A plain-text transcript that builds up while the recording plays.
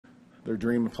their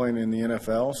dream of playing in the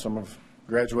NFL. Some have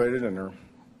graduated and are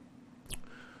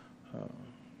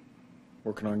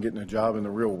working on getting a job in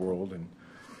the real world, and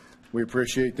we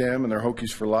appreciate them and their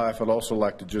Hokies for life. I'd also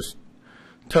like to just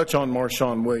touch on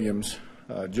Marshawn Williams.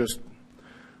 I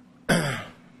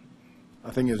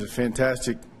think it's a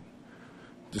fantastic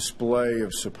display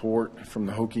of support from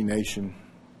the Hokie Nation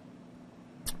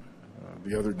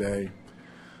the other day.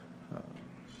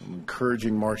 I'm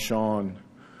encouraging Marshawn,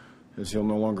 as he'll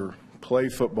no longer play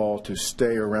football, to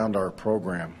stay around our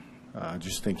program. I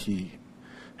just think he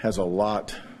has a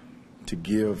lot to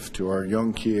give to our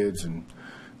young kids and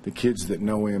the kids that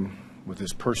know him, with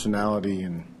his personality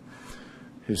and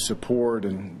his support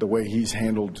and the way he's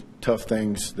handled tough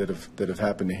things that have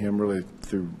happened to him, really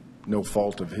through no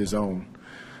fault of his own.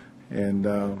 And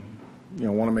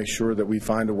want to make sure that we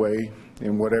find a way,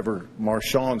 in whatever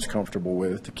Marshawn's comfortable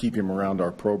with, to keep him around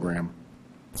our program.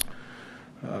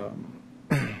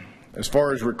 As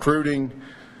far as recruiting,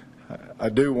 I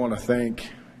do want to thank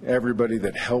everybody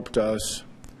that helped us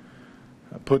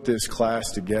put this class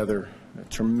together. A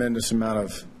tremendous amount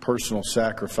of personal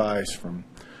sacrifice from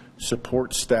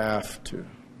support staff to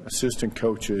assistant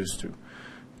coaches to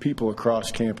people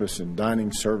across campus and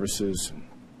dining services,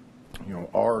 and,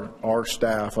 our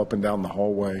staff up and down the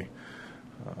hallway.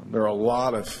 There are a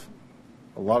lot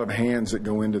of hands that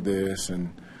go into this,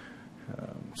 and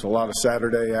it's a lot of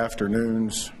Saturday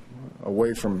afternoons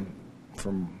away from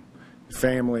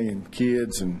family and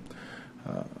kids, and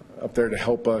up there to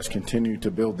help us continue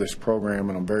to build this program,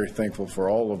 and I'm very thankful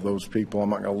for all of those people. I'm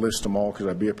not going to list them all because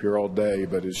I'd be up here all day,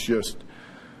 but it's just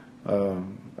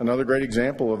another great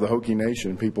example of the Hokie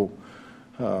Nation, people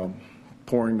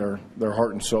pouring their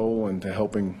heart and soul into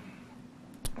helping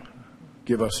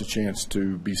give us a chance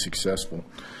to be successful.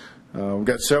 We've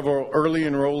got several early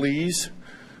enrollees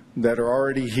that are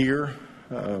already here.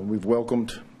 We've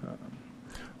welcomed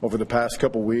over the past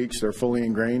couple weeks. They're fully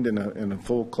ingrained in a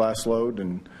full class load,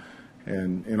 and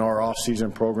in our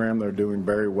off-season program, they're doing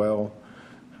very well.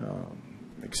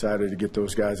 Excited to get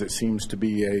those guys. It seems to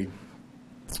be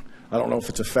I don't know if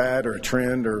it's a fad or a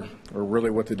trend or really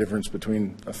what the difference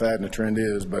between a fad and a trend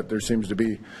is, but there seems to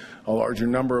be a larger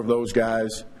number of those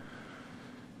guys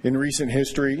in recent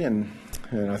history, and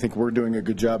I think we're doing a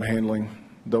good job handling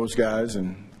those guys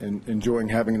and enjoying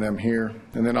having them here.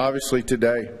 And then obviously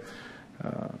today,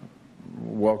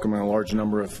 welcoming a large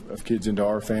number of kids into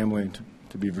our family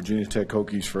to be Virginia Tech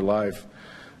Hokies for life.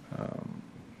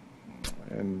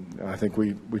 And I think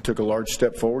we took a large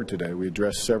step forward today. We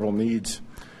addressed several needs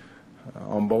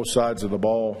on both sides of the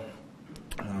ball.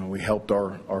 We helped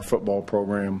our football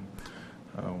program.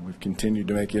 We've continued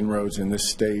to make inroads in this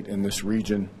state, in this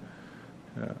region,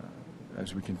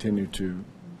 as we continue to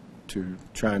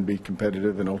try and be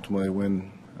competitive and ultimately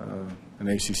win an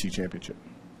ACC championship.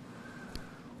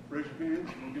 Raise your hand.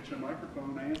 We'll get you a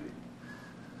microphone, Andy.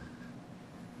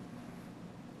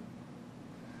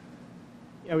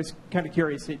 I was kind of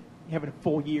curious, having a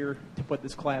full year to put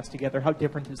this class together, how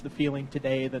different is the feeling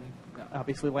today than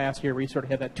obviously last year where you sort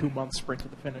of had that 2-month sprint to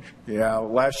the finish? Yeah,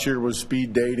 last year was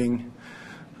speed dating,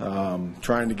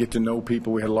 trying to get to know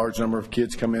people. We had a large number of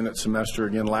kids come in at semester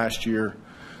again last year,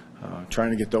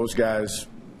 trying to get those guys,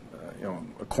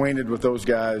 acquainted with those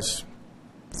guys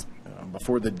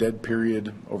before the dead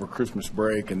period over Christmas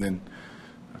break, and then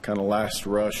a kind of last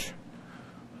rush.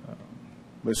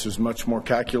 This is much more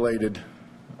calculated.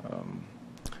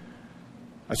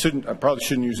 I probably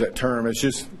shouldn't use that term. It's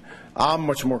just I'm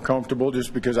much more comfortable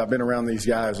just because I've been around these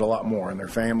guys a lot more and their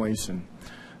families. And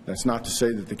that's not to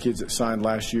say that the kids that signed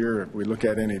last year we look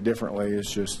at any differently.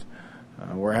 It's just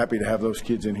we're happy to have those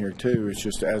kids in here too. It's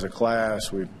just as a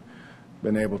class we've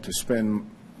been able to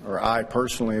spend, or I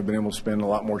personally have been able to spend a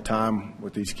lot more time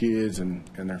with these kids and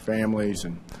their families,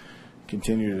 and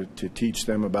continue to teach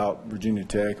them about Virginia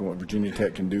Tech and what Virginia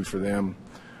Tech can do for them.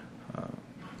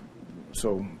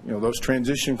 So, those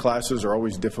transition classes are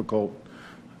always difficult,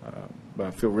 but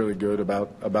I feel really good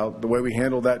about the way we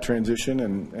handled that transition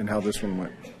and how this one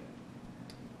went.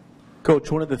 Coach,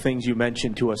 one of the things you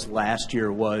mentioned to us last year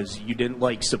was you didn't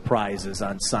like surprises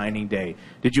on signing day.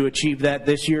 Did you achieve that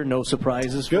this year? No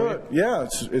surprises? Good. Yeah,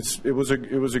 it was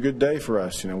a good day for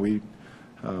us. We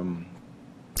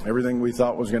everything we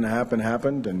thought was going to happen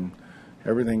happened, and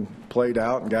everything played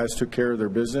out, and guys took care of their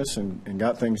business and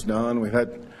got things done. We've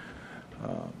had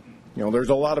there's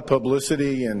a lot of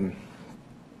publicity and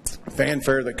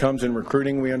fanfare that comes in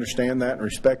recruiting. We understand that and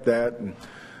respect that. And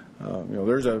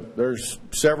there's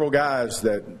several guys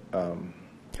that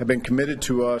have been committed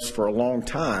to us for a long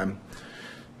time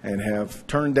and have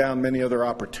turned down many other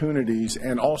opportunities,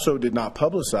 and also did not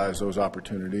publicize those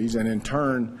opportunities, and in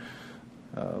turn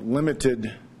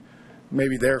limited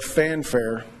maybe their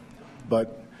fanfare,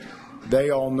 but they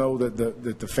all know that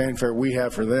the fanfare we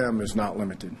have for them is not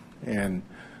limited. And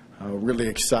really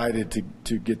excited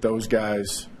to get those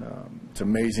guys. It's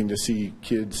amazing to see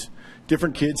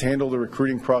different kids handle the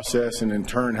recruiting process, and in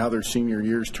turn how their senior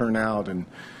years turn out, and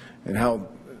how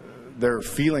their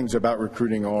feelings about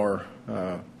recruiting are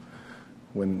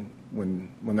when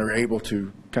they're able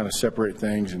to kind of separate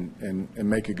things and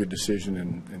make a good decision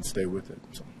and stay with it.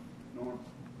 So.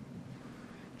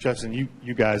 Justin,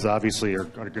 you guys obviously are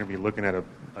going to be looking at a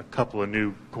couple of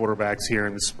new quarterbacks here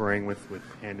in the spring with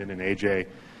Hendon and AJ.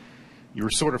 You were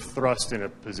sort of thrust in a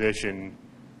position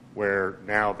where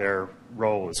now their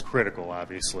role is critical,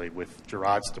 obviously, with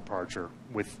Gerard's departure.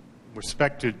 With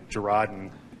respect to Gerard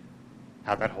and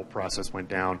how that whole process went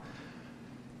down,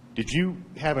 did you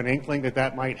have an inkling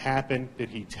that might happen? Did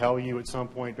he tell you at some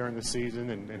point during the season,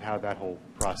 and how did that whole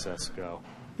process go?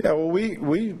 Yeah, well,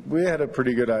 we had a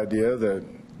pretty good idea that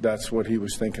that's what he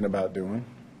was thinking about doing.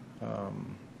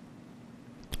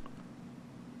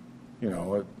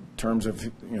 In terms of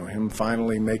him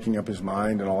finally making up his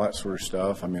mind and all that sort of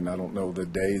stuff. I mean, I don't know the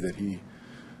day that he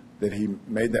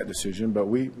made that decision, but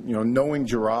knowing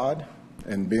Gerard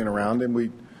and being around him, we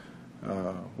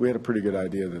had a pretty good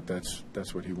idea that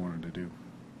that's what he wanted to do.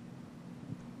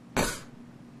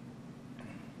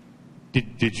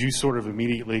 Did you sort of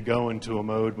immediately go into a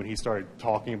mode when he started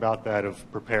talking about that, of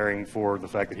preparing for the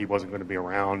fact that he wasn't going to be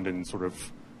around, and sort of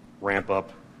ramp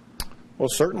up? Well,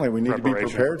 certainly we need to be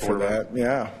prepared for that.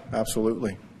 Yeah,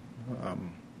 absolutely.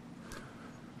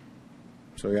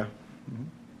 So, yeah. Mm-hmm.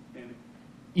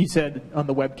 You said on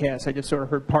the webcast, I just sort of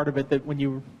heard part of it, that when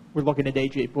you were looking at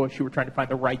A.J. Bush, you were trying to find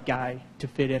the right guy to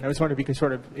fit in. I was wondering if you could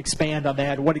sort of expand on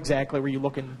that. What exactly were you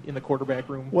looking in the quarterback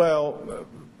room? Well,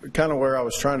 kind of where I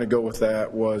was trying to go with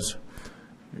that was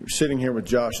sitting here with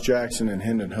Josh Jackson and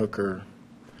Hendon Hooker,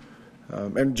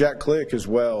 and Jack Click as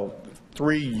well,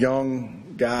 three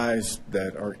young guys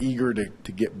that are eager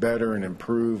to get better and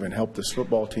improve and help this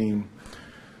football team.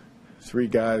 Three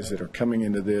guys that are coming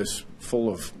into this full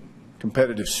of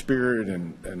competitive spirit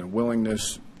and a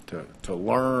willingness to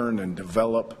learn and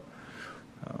develop.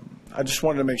 I just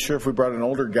wanted to make sure if we brought an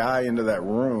older guy into that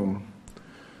room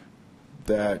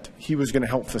that he was going to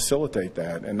help facilitate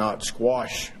that and not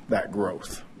squash that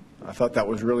growth. I thought that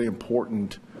was really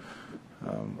important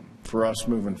for us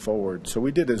moving forward. So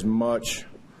we did as much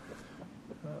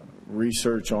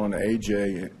research on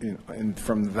AJ and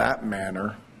from that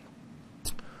manner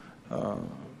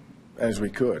as we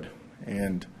could.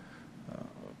 And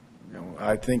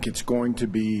I think it's going to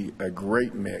be a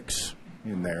great mix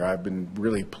in there. I've been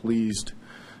really pleased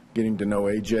getting to know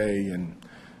AJ and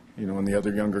the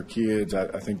other younger kids.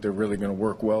 I think they're really going to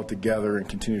work well together and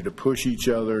continue to push each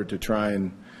other to try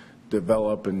and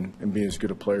develop and be as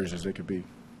good of players as they could be. In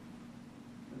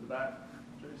the back,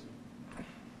 Jason.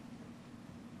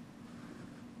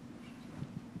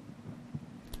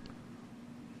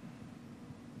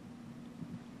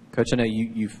 Coach, I know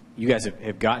you guys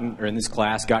have gotten, or in this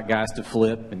class, got guys to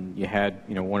flip, and you had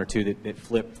one or two that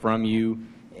flipped from you.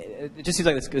 It just seems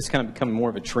like it's kind of becoming more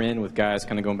of a trend with guys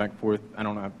kind of going back and forth. I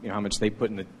don't know how much they put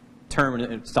in the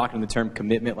term, stock in the term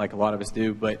commitment, like a lot of us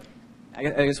do. But I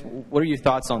guess, what are your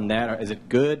thoughts on that? Is it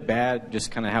good, bad, just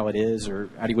kind of how it is, or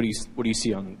what do you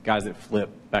see on guys that flip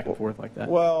back and forth like that?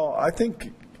 Well, I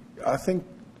think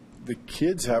the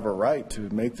kids have a right to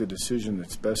make the decision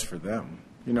that's best for them.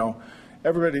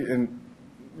 Everybody, and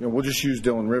we'll just use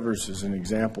Dylan Rivers as an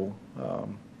example.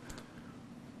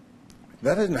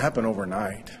 That didn't happen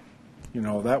overnight.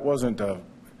 That wasn't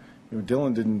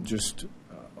Dylan didn't just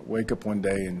wake up one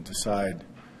day and decide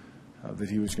that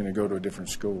he was going to go to a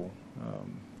different school.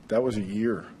 That was a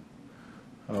year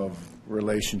of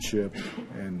relationship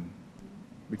and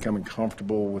becoming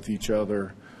comfortable with each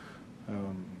other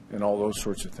and all those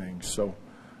sorts of things. So,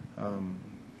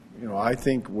 I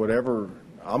think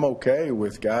I'm okay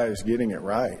with guys getting it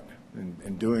right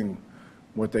and doing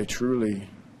what they truly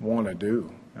want to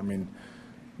do. I mean,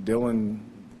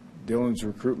 Dylan's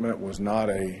recruitment was not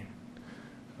a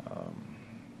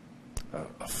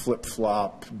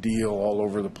flip-flop deal all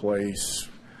over the place,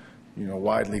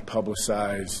 widely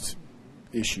publicized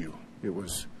issue. It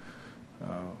was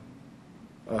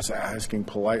us asking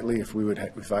politely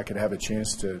if I could have a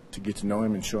chance to get to know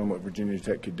him and show him what Virginia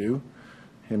Tech could do,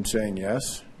 him saying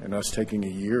yes, and us taking a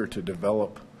year to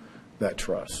develop that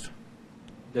trust.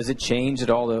 Does it change at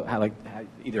all,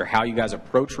 either how you guys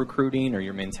approach recruiting or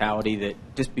your mentality, that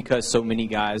just because so many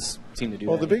guys seem to do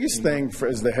that? Well, the biggest thing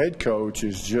as the head coach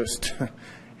is just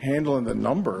handling the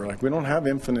number. We don't have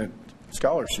infinite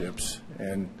scholarships.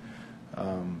 And,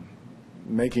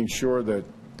 making sure that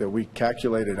we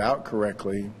calculate it out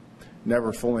correctly,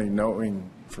 never fully knowing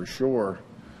for sure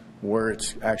where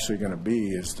it's actually going to be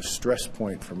is the stress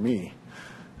point for me.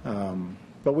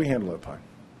 But we handle it fine.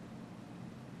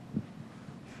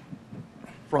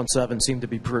 Front seven seemed to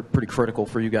be pretty critical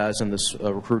for you guys in this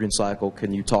recruiting cycle.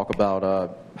 Can you talk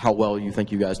about how well you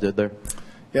think you guys did there?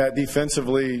 Yeah,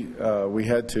 defensively, we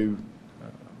had to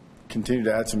continue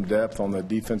to add some depth on the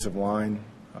defensive line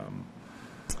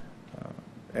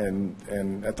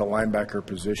and at the linebacker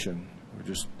position. We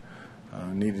just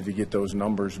needed to get those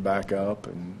numbers back up,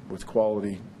 and with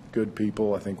quality, good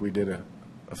people, I think we did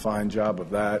a fine job of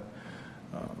that.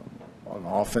 On the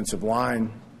offensive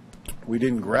line, we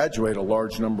didn't graduate a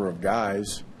large number of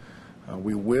guys.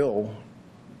 We will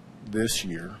this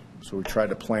year, so we tried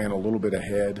to plan a little bit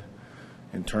ahead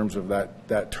in terms of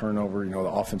that turnover. You know,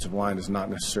 the offensive line is not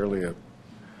necessarily a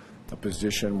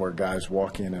position where guys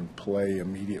walk in and play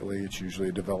immediately. It's usually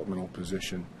a developmental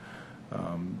position,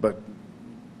 but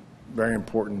very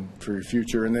important for your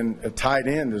future. And then a tight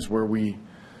end is where we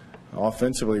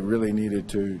offensively really needed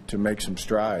to make some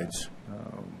strides.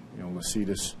 You know,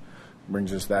 Lasitas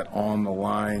brings us that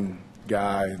on-the-line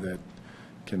guy that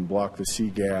can block the C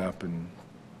gap and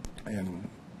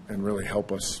really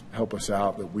help us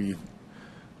out that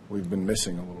we've been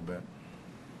missing a little bit.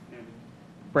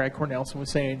 Brad Cornelson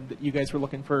was saying that you guys were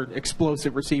looking for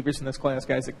explosive receivers in this class,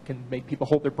 guys that can make people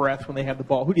hold their breath when they have the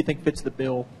ball. Who do you think fits the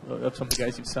bill of some of the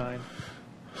guys you've signed?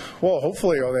 Well,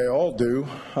 hopefully they all do.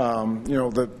 You know,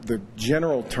 the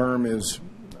general term is,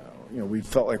 you know, we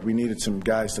felt like we needed some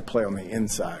guys to play on the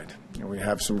inside. You know, we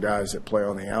have some guys that play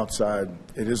on the outside.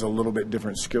 It is a little bit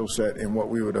different skill set in what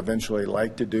we would eventually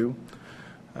like to do.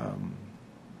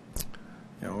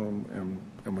 You know,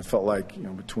 and we felt like, you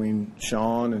know, between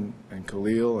Sean and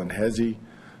Khalil and Hezi, you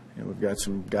know, we've got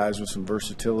some guys with some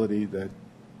versatility that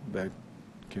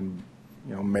can,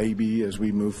 you know, maybe as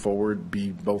we move forward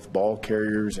be both ball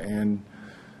carriers and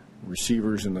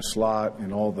receivers in the slot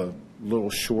and all the little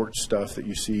short stuff that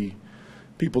you see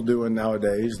people doing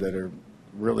nowadays that are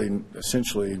really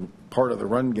essentially part of the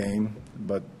run game,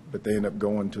 but they end up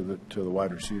going to the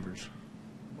wide receivers.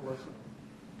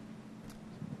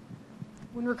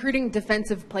 When recruiting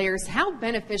defensive players, how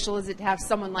beneficial is it to have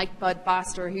someone like Bud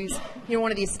Foster, who's, you know, one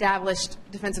of the established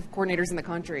defensive coordinators in the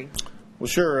country? Well,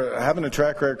 sure. Having a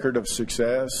track record of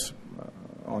success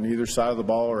on either side of the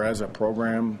ball or as a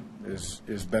program is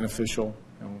beneficial.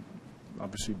 You know,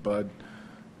 obviously, Bud's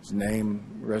name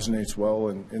resonates well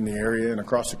in the area and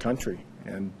across the country.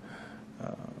 And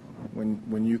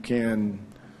when you can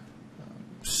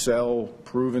sell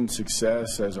proven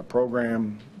success as a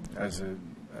program, as a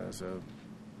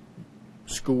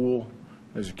school,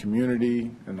 as a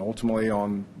community, and ultimately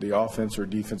on the offense or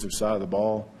defensive side of the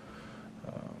ball,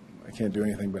 I can't do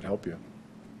anything but help you.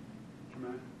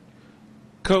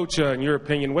 Coach, in your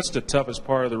opinion, what's the toughest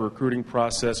part of the recruiting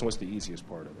process and what's the easiest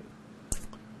part of it?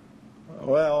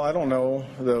 Well, I don't know.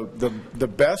 The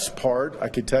best part, I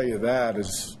could tell you that,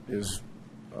 is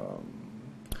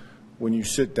when you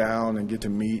sit down and get to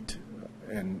meet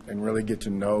and really get to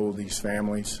know these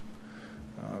families.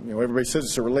 You know, everybody says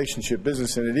it's a relationship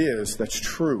business, and it is. That's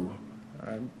true.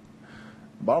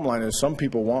 Bottom line is some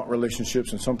people want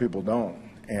relationships and some people don't.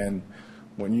 And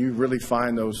when you really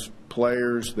find those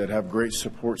players that have great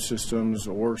support systems,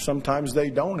 or sometimes they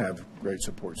don't have great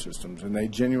support systems, and they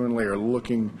genuinely are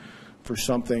looking for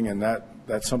something, and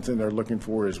that's something they're looking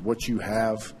for is what you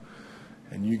have,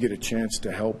 and you get a chance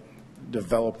to help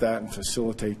develop that and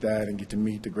facilitate that and get to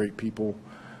meet the great people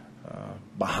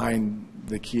behind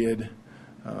the kid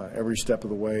every step of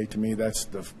the way. To me, that's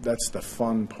the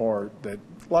fun part that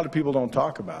a lot of people don't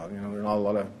talk about. You know, there are not a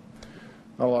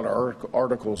lot of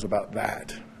articles about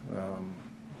that.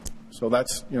 So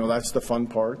that's the fun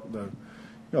part.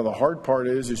 The hard part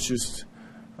is it's just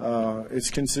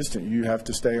it's consistent. You have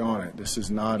to stay on it. This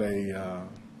is not it's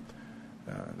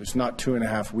not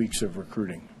 2.5 weeks of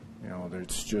recruiting. You know,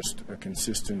 it's just a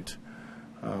consistent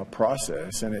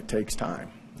process, and it takes time.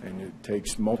 And it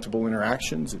takes multiple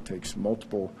interactions. It takes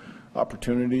multiple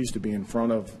opportunities to be in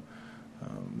front of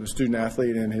the student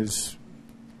athlete and his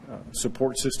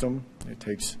support system. It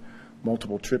takes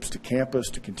multiple trips to campus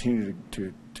to continue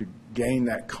to gain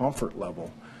that comfort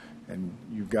level. And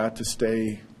you've got to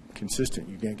stay consistent.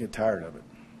 You can't get tired of it.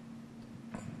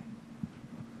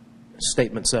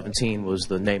 Statement 17 was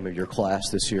the name of your class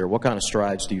this year. What kind of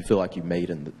strides do you feel like you made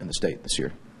in the state this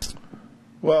year?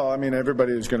 Well, I mean,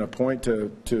 everybody is going to point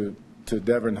to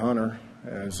Devin Hunter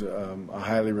as a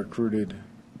highly recruited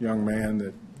young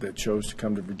man that chose to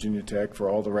come to Virginia Tech for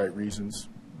all the right reasons.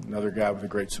 Another guy with a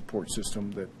great support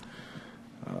system that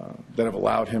that have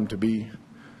allowed him to be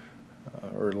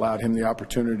or allowed him the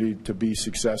opportunity to be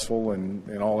successful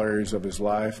in all areas of his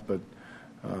life. But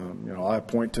I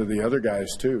point to the other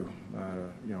guys too.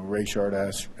 Rayshard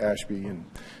Ashby and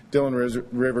Dylan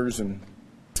Rivers and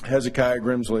Hezekiah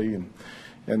Grimsley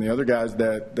and the other guys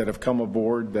that have come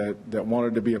aboard that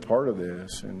wanted to be a part of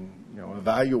this. And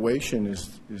evaluation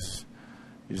is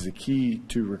the key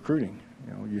to recruiting.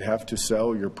 You have to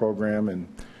sell your program, and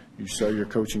you sell your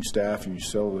coaching staff, and you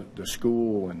sell the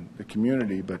school and the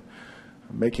community, but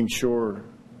making sure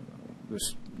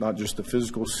this, not just the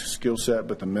physical skill set,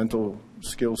 but the mental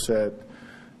skill set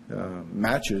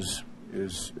matches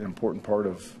is an important part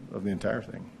of the entire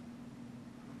thing.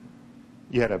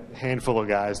 You had a handful of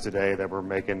guys today that were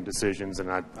making decisions, and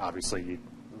obviously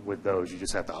with those you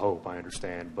just have to hope, I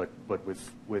understand. But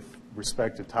with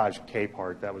respect to Taj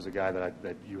Capehart, that was a guy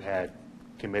that you had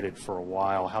committed for a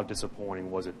while. How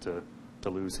disappointing was it to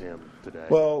lose him today?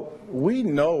 Well, we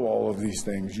know all of these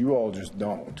things. You all just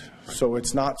don't. So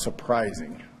it's not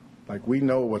surprising. Like, we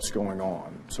know what's going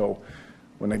on. So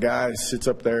when a guy sits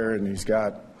up there and he's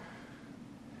got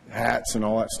hats and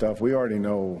all that stuff, we already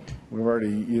know. We've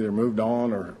already either moved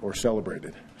on or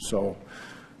celebrated. So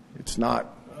it's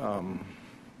not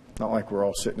like we're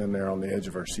all sitting in there on the edge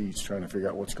of our seats trying to figure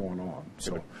out what's going on.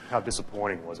 So how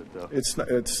disappointing was it, though?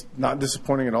 It's not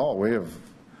disappointing at all. We have a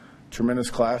tremendous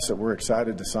class that we're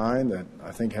excited to sign that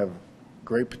I think have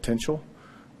great potential.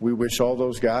 We wish all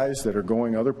those guys that are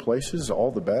going other places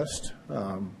all the best.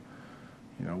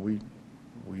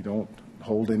 We don't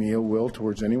hold any ill will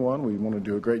towards anyone. We want to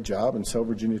do a great job and sell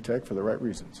Virginia Tech for the right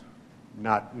reasons.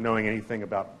 Not knowing anything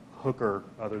about Hooker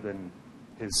other than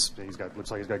looks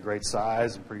like he's got great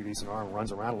size and pretty decent arm,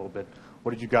 runs around a little bit.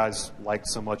 What did you guys like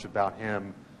so much about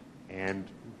him? And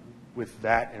with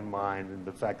that in mind and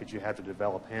the fact that you had to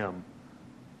develop him,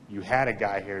 you had a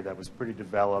guy here that was pretty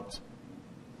developed,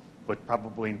 but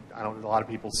probably a lot of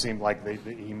people seemed like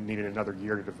he needed another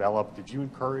year to develop. Did you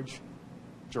encourage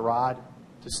Gerard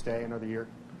to stay another year?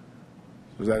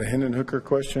 Was that a Hendon Hooker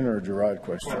question or a Gerard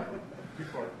question?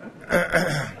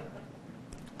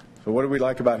 So what do we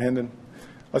like about Hendon?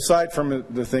 Aside from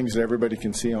the things that everybody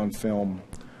can see on film,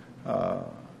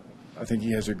 I think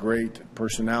he has a great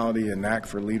personality and knack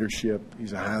for leadership.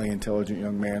 He's a highly intelligent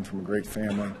young man from a great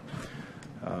family.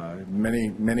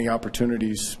 Many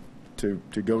opportunities to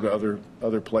go to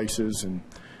other places. And,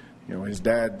 his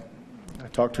dad, I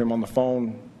talked to him on the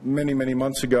phone many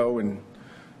months ago, and,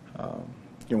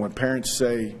 when parents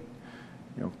say,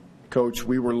 Coach,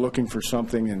 we were looking for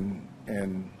something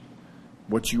and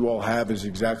what you all have is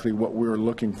exactly what we're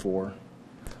looking for,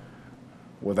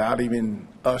 without even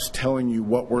us telling you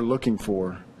what we're looking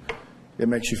for, it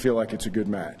makes you feel like it's a good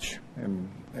match.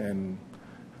 And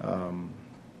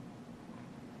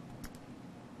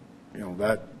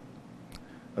that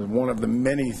is one of the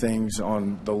many things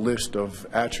on the list of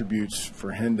attributes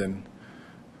for Hendon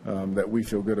that we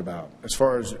feel good about. As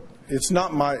far as,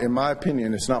 in my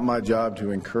opinion, it's not my job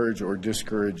to encourage or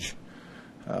discourage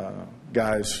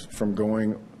guys from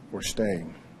going or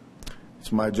staying.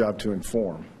 It's my job to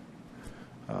inform.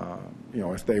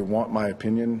 If they want my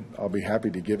opinion, I'll be happy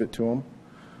to give it to them,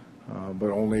 but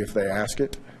only if they ask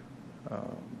it.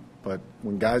 But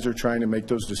when guys are trying to make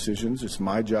those decisions, it's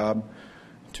my job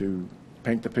to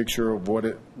paint the picture of what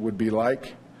it would be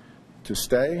like to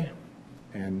stay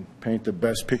and paint the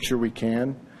best picture we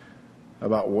can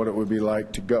about what it would be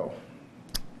like to go.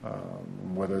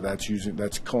 Whether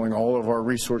that's calling all of our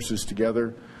resources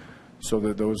together so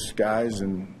that those guys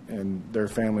and their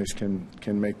families can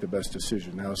make the best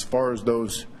decision. Now, as far as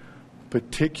those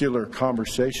particular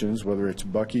conversations, whether it's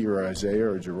Bucky or Isaiah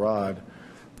or Gerard,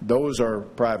 those are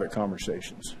private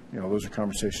conversations. Those are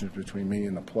conversations between me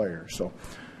and the player. So,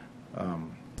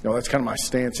 that's kind of my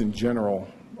stance in general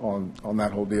on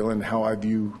that whole deal and how I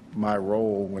view my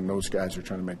role when those guys are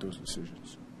trying to make those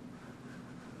decisions.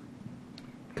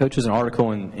 Coach, there's an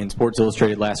article in Sports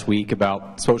Illustrated last week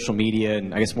about social media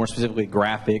and I guess more specifically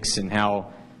graphics and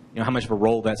how much of a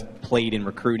role that's played in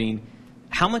recruiting.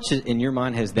 How much in your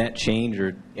mind has that changed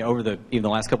or over even the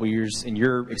last couple of years in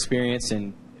your experience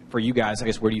and for you guys, I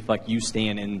guess, where do you feel like you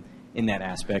stand in that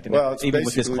aspect? And well, it's even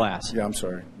with this class. Yeah, I'm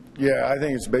sorry. Yeah, I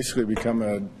think it's basically become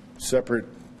a separate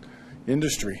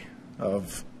industry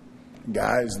of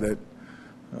guys that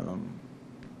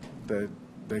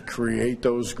create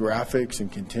those graphics and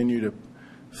continue to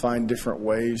find different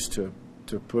ways to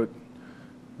put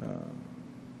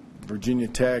Virginia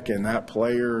Tech and that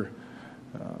player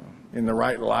in the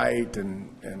right light and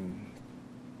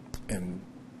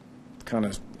kind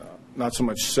of not so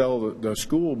much sell the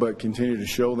school, but continue to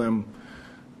show them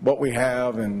what we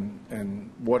have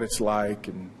and what it's like.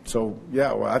 And so,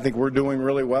 yeah, well, I think we're doing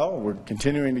really well. We're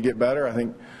continuing to get better. I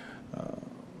think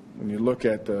when you look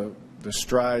at the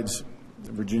strides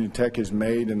that Virginia Tech has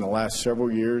made in the last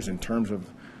several years in terms of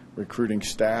recruiting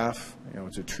staff,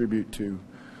 it's a tribute to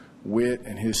Witt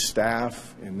and his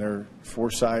staff and their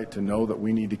foresight to know that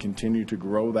we need to continue to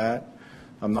grow that.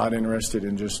 I'm not interested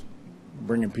in just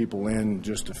bringing people in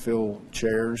just to fill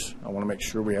chairs. I want to make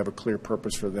sure we have a clear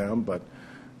purpose for them, but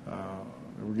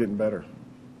we're getting better.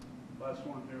 Last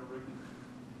one here, Ricky.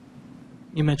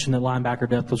 You mentioned that linebacker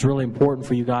depth was really important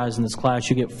for you guys in this class.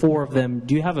 You get 4 of them.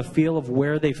 Do you have a feel of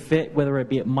where they fit, whether it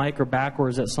be at Mike or back, or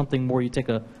is that something more you take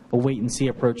a wait-and-see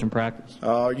approach in practice?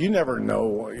 You never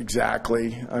know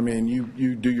exactly. I mean,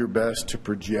 you do your best to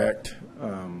project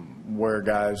where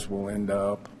guys will end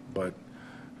up, but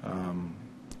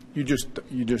you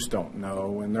just don't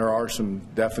know. And there are some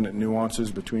definite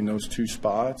nuances between those 2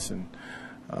 spots, and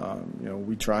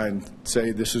we try and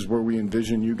say this is where we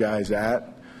envision you guys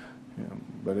at,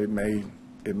 but it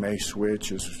may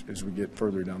switch as we get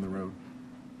further down the road.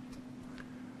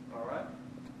 All right.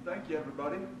 Thank you,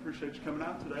 everybody. Appreciate you coming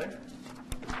out today.